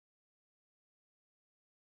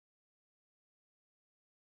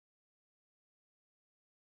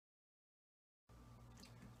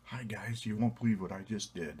Hi guys, you won't believe what I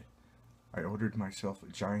just did. I ordered myself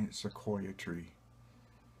a giant sequoia tree.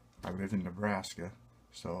 I live in Nebraska,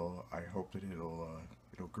 so I hope that it'll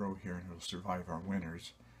grow here and it'll survive our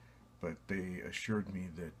winters. But they assured me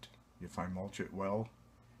that if I mulch it well,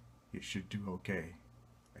 it should do okay.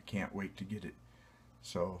 I can't wait to get it.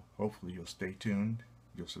 So hopefully you'll stay tuned,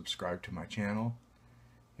 you'll subscribe to my channel,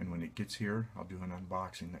 and when it gets here, I'll do an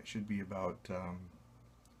unboxing. That should be about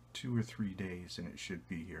 2 or 3 days and it should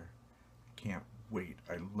be here. Can't wait.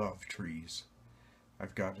 I love trees.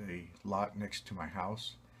 I've got a lot next to my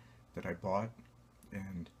house that I bought,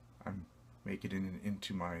 and I'm making it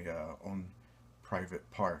into my own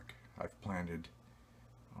private park. I've planted,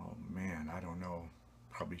 oh man, I don't know,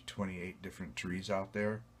 probably 28 different trees out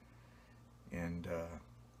there, and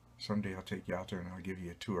someday I'll take you out there and I'll give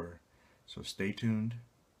you a tour. So stay tuned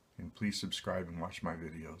and please subscribe and watch my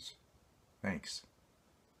videos. Thanks.